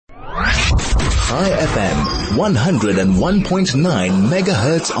Chai FM, 101.9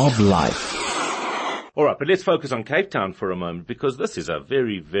 megahertz of life. All right, but let's focus on Cape Town for a moment, because this is a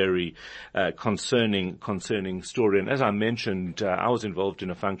very, very concerning story. And as I mentioned, I was involved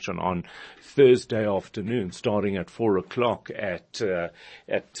in a function on Thursday afternoon, starting at 4:00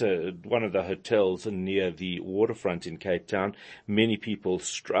 at one of the hotels near the waterfront in Cape Town. Many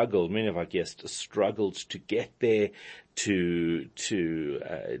of our guests struggled to get there. If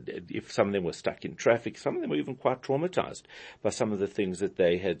some of them were stuck in traffic, some of them were even quite traumatized by some of the things that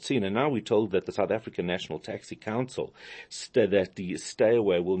they had seen. And now we're told that the South African National Taxi Council that the stay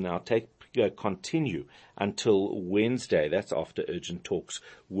away will now continue until Wednesday. That's after urgent talks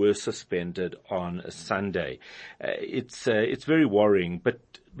were suspended on Sunday. It's very worrying, but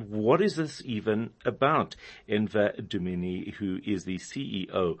what is this even about? Enver Duminy, who is the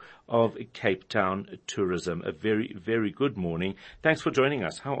CEO of Cape Town Tourism. A very, very good morning. Thanks for joining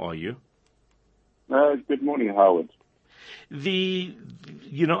us. How are you? Good morning, Howard.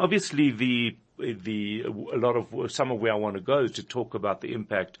 Obviously some of where I want to go is to talk about the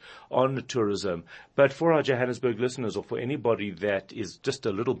impact on tourism. But for our Johannesburg listeners, or for anybody that is just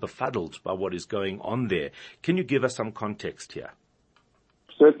a little befuddled by what is going on there, can you give us some context here?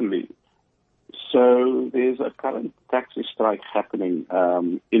 Certainly. So there's a current taxi strike happening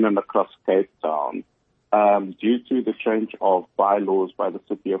in and across Cape Town due to the change of bylaws by the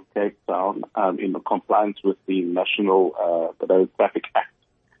City of Cape Town in compliance with the National Road Traffic Act.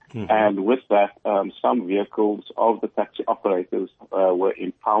 Mm-hmm. And with that, some vehicles of the taxi operators were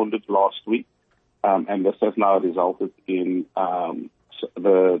impounded last week, and this has now resulted in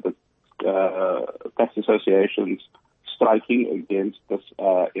the taxi associations striking against this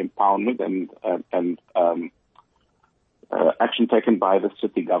impoundment and action taken by the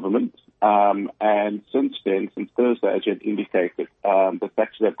city government. And since Thursday, as you had indicated, the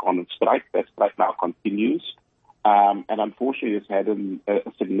taxis have gone on strike. That strike now continues. And unfortunately, it's had a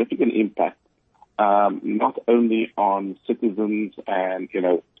significant impact, not only on citizens and,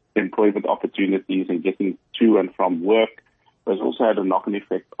 employment opportunities and getting to and from work, but it's also had a knock-on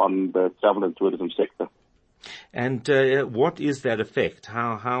effect on the travel and tourism sector. And what is that effect?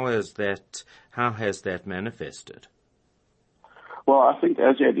 How has that manifested? Well, I think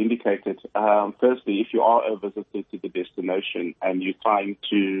as you had indicated, firstly, if you are a visitor to the destination and you're trying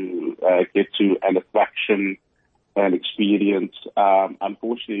to get to an attraction, an experience,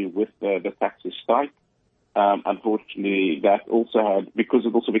 unfortunately with the taxi strike, unfortunately that also had, because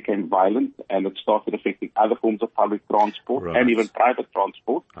it also became violent and it started affecting other forms of public transport, right, and even private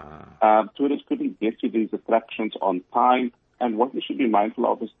transport, tourists couldn't get to these attractions on time. And what we should be mindful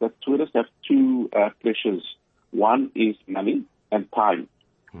of is that tourists have two pressures. One is money and time.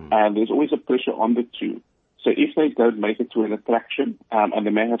 And there's always a pressure on the two. So if they don't make it to an attraction, and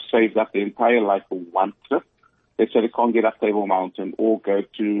they may have saved up their entire life for one trip, they say they can't get up Table Mountain or go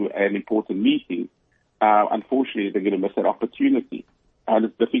to an important meeting, unfortunately, they're going to miss that opportunity. And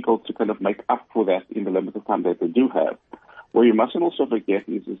it's difficult to kind of make up for that in the limited time that they do have. What you mustn't also forget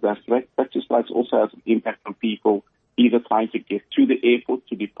is that taxi strikes also has an impact on people either trying to get to the airport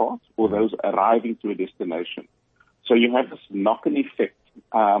to depart or those arriving to a destination. So you have this knock-on effect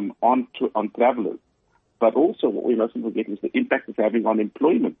on travelers. But also what we mustn't forget is the impact it's having on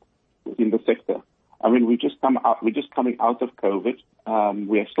employment within the sector. I mean, we're just coming out of COVID.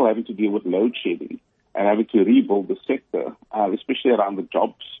 We are still having to deal with load shedding and having to rebuild the sector, especially around the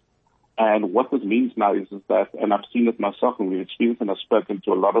jobs. And what this means now is that, and I've seen it myself, and we've experienced, and I've spoken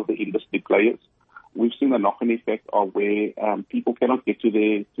to a lot of the industry players, we've seen a knock-on effect of where people cannot get to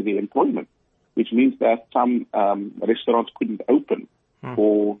their employment, which means that some restaurants couldn't open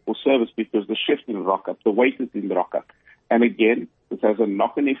for service because the chefs didn't rock up, the waiters didn't rock up. And again, this has a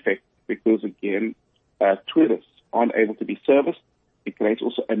knock-on effect because, again, tourists aren't able to be serviced. It creates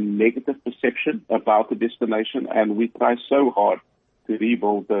also a negative perception about the destination, and we try so hard to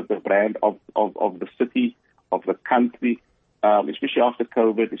rebuild the brand of the city, of the country, especially after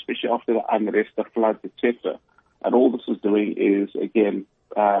COVID, especially after the unrest, the floods, etc. And all this is doing is, again,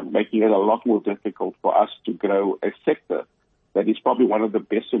 making it a lot more difficult for us to grow a sector that is probably one of the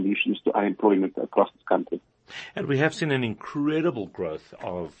best solutions to unemployment across this country. And we have seen an incredible growth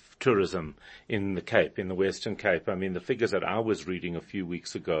of tourism in the Cape, in the Western Cape. I mean, the figures that I was reading a few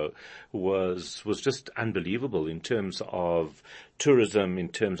weeks ago was just unbelievable in terms of tourism, in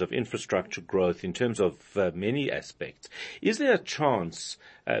terms of infrastructure growth, in terms of many aspects. Is there a chance,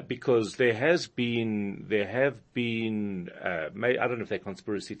 because there have been, I don't know if they're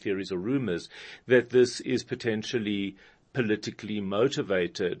conspiracy theories or rumors, that this is potentially politically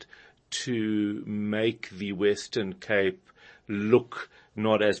motivated to make the Western Cape look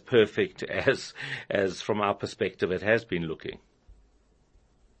not as perfect as from our perspective it has been looking?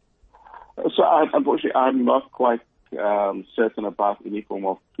 So unfortunately, I'm not quite certain about any form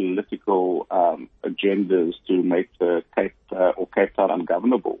of political agendas to make the Cape Town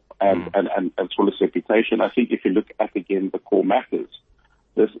ungovernable and as well as reputation. I think if you look at, again, the core matters,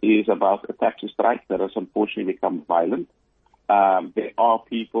 this is about a taxi strike that has unfortunately become violent. There are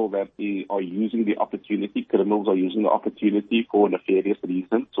people that are using the opportunity, criminals are using the opportunity for nefarious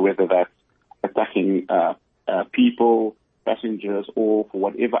reasons, whether that's attacking people, passengers, or for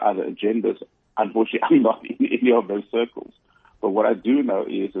whatever other agendas. Unfortunately, I'm not in any of those circles. But what I do know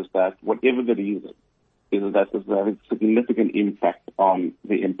is that whatever the reason, is that there's a significant impact on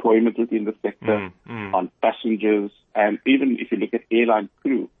the employment within the sector, on passengers, and even if you look at airline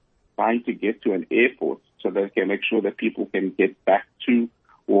crew trying to get to an airport so they can make sure that people can get back to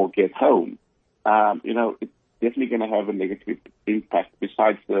or get home. It's definitely going to have a negative impact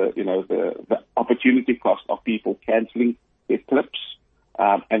besides the opportunity cost of people cancelling their trips.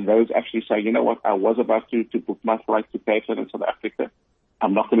 And those actually say, you know what, I was about to book my flight to Cape Town in South Africa.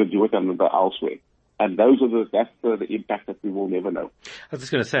 I'm not going to do it. I'm going to go elsewhere. And that's the impact that we will never know. I was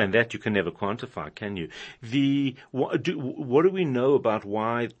just going to say, and that you can never quantify, can you? What do we know about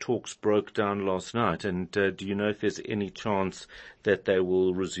why talks broke down last night? And do you know if there's any chance that they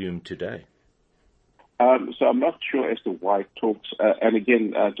will resume today? So I'm not sure as to why talks, and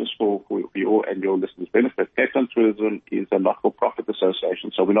again, just for your and your listeners' benefit, Cape Town Tourism is a not-for-profit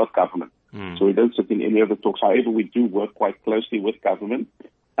association, so we're not government. So we don't sit in any of the talks. However, we do work quite closely with government,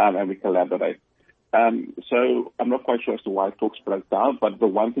 and we collaborate. So I'm not quite sure as to why talks broke down, but the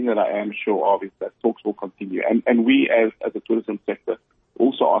one thing that I am sure of is that talks will continue. And we as the tourism sector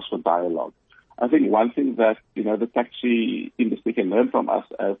also ask for dialogue. I think one thing that, the taxi industry can learn from us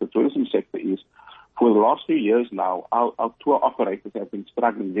as the tourism sector is for the last few years now, our tour operators have been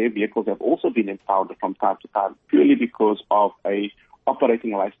struggling. Their vehicles have also been impounded from time to time purely because of a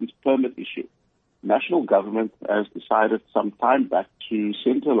operating license permit issue. National government has decided some time back to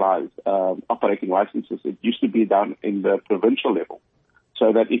centralize operating licenses. It used to be done in the provincial level.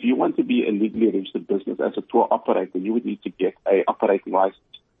 So that if you want to be a legally registered business as a tour operator, you would need to get a operating license.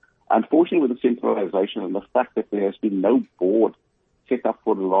 Unfortunately, with the centralization and the fact that there has been no board set up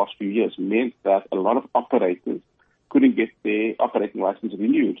for the last few years meant that a lot of operators couldn't get their operating license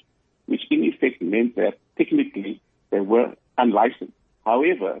renewed, which in effect meant that technically they were unlicensed.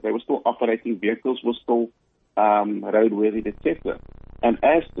 However, they were still operating vehicles, were still roadworthy, etc. And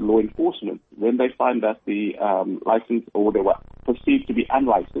as the law enforcement, when they find that the license or they were perceived to be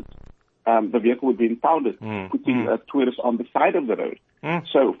unlicensed, the vehicle would be impounded, putting tourists on the side of the road.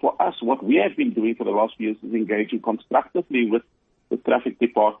 So for us, what we have been doing for the last few years is engaging constructively with the traffic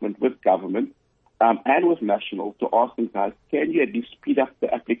department, with government, and with national to ask them, guys, can you at least speed up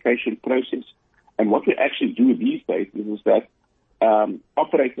the application process? And what we actually do these days is that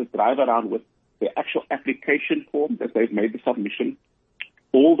operators drive around with the actual application form that they've made the submission,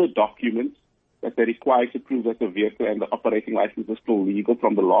 all the documents that they require to prove that the vehicle and the operating license is still legal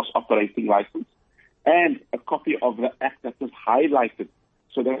from the last operating license, and a copy of the act that was highlighted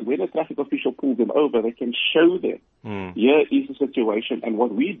so that when a traffic official pulls them over, they can show them, here is the situation. And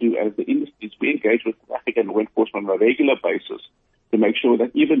what we do as the industry is we engage with traffic and law enforcement on a regular basis to make sure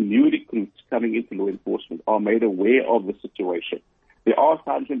that even new recruits coming into law enforcement are made aware of the situation. There are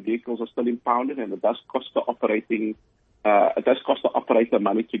times when vehicles are still impounded, and it does cost the operator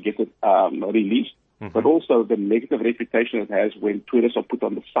money to get it released. But also the negative reputation it has when tourists are put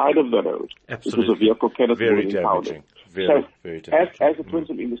on the side of the road because a vehicle cannot be impounded. As a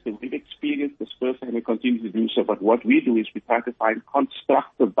tourism industry, we've experienced this firsthand and continue to do so. But what we do is we try to find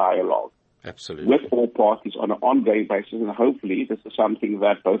constructive dialogue with all parties on an ongoing basis, and hopefully this is something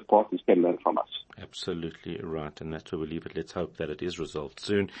that both parties can learn from us. Absolutely right, and that's where we'll leave it. Let's hope that it is resolved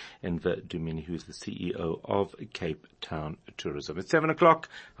soon. Enver Duminy, who's the CEO of Cape Town Tourism. It's 7 o'clock.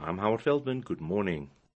 I'm Howard Feldman. Good morning.